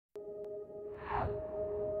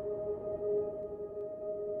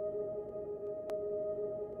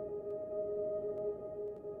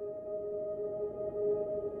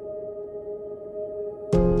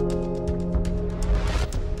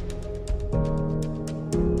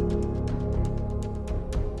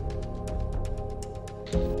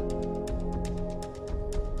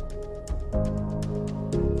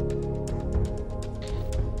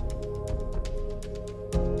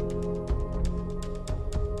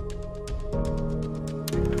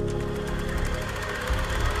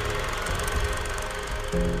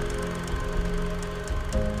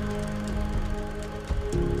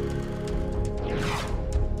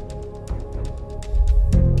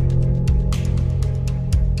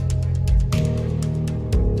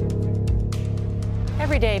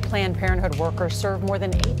day, Planned Parenthood workers serve more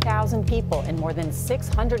than 8,000 people in more than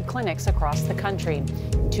 600 clinics across the country.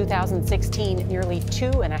 In 2016, nearly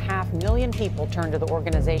 2.5 million people turned to the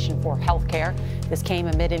organization for health care. This came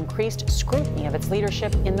amid increased scrutiny of its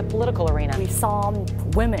leadership in the political arena. We saw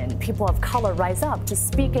women, people of color, rise up to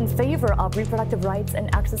speak in favor of reproductive rights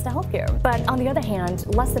and access to health care. But on the other hand,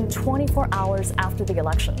 less than 24 hours after the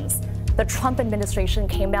elections, the Trump administration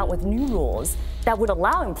came out with new rules that would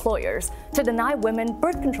allow employers to deny women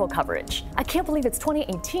birth control coverage. I can't believe it's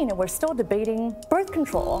 2018 and we're still debating birth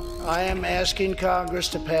control. I am asking Congress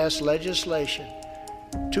to pass legislation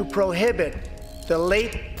to prohibit the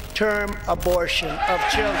late-term abortion of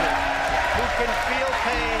children who can feel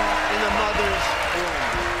pain in the mother's womb.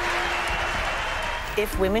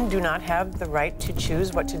 If women do not have the right to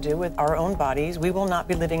choose what to do with our own bodies, we will not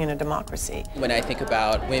be living in a democracy. When I think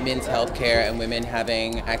about women's health care and women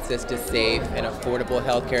having access to safe and affordable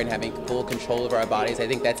health care and having full control over our bodies, I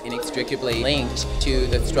think that's inextricably linked to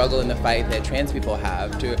the struggle and the fight that trans people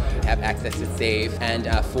have to have access to safe and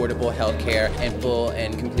affordable health care and full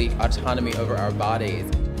and complete autonomy over our bodies.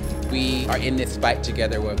 We are in this fight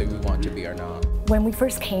together whether we want to be or not. When we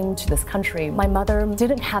first came to this country, my mother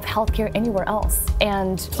didn't have health care anywhere else.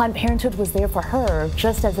 And Planned Parenthood was there for her,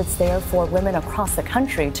 just as it's there for women across the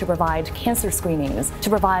country to provide cancer screenings, to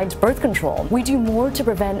provide birth control. We do more to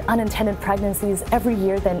prevent unintended pregnancies every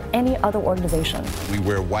year than any other organization. We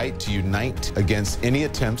wear white to unite against any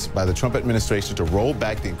attempts by the Trump administration to roll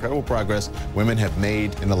back the incredible progress women have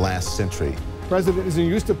made in the last century. The president isn't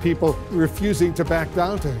used to people refusing to back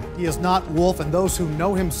down to him. He is not Wolf, and those who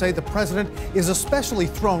know him say the president is especially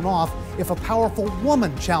thrown off if a powerful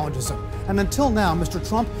woman challenges him. And until now, Mr.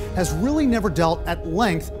 Trump has really never dealt at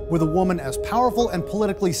length with a woman as powerful and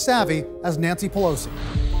politically savvy as Nancy Pelosi.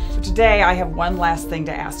 So today, I have one last thing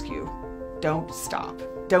to ask you. Don't stop.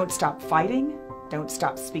 Don't stop fighting. Don't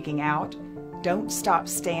stop speaking out. Don't stop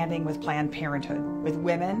standing with Planned Parenthood, with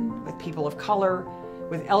women, with people of color,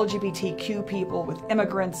 with LGBTQ people, with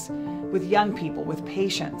immigrants, with young people, with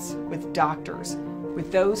patients, with doctors,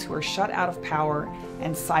 with those who are shut out of power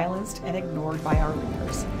and silenced and ignored by our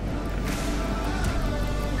leaders.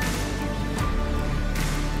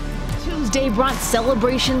 Tuesday brought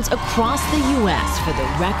celebrations across the U.S. for the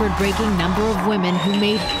record-breaking number of women who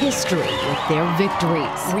made history with their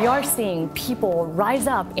victories. We are seeing people rise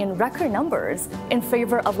up in record numbers in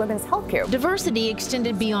favor of women's health care. Diversity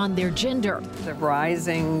extended beyond their gender. The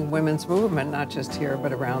rising women's movement, not just here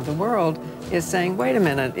but around the world, is saying, wait a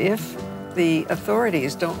minute, if the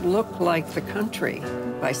authorities don't look like the country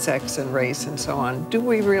by sex and race and so on, do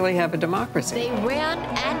we really have a democracy? They ran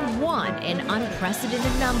and won in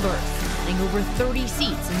unprecedented numbers, winning over 30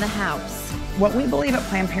 seats in the House. What we believe at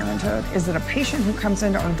Planned Parenthood is that a patient who comes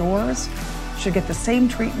into our doors should get the same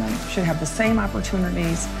treatment, should have the same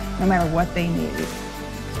opportunities, no matter what they need.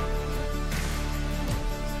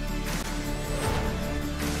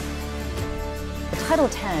 Title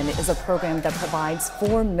X is a program that provides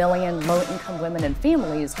 4 million low-income women and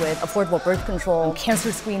families with affordable birth control,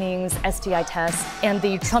 cancer screenings, STI tests, and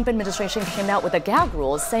the Trump administration came out with a gag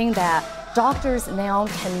rule saying that doctors now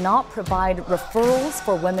cannot provide referrals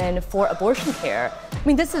for women for abortion care. I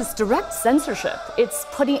mean, this is direct censorship. It's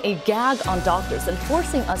putting a gag on doctors and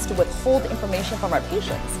forcing us to withhold information from our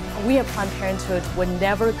patients. We at Planned Parenthood would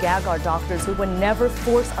never gag our doctors. We would never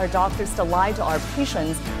force our doctors to lie to our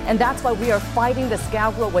patients. And that's why we are fighting this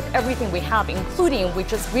gag rule with everything we have, including we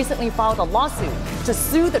just recently filed a lawsuit to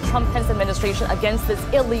sue the Trump-Pence administration against this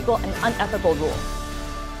illegal and unethical rule.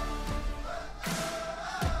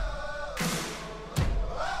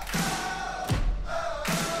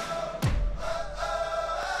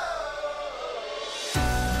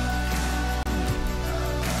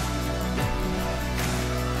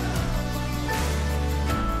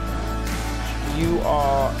 You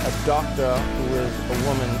are a doctor who is a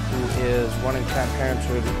woman who is running Planned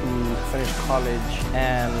Parenthood, who finished college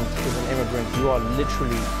and is an immigrant. You are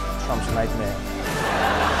literally Trump's nightmare.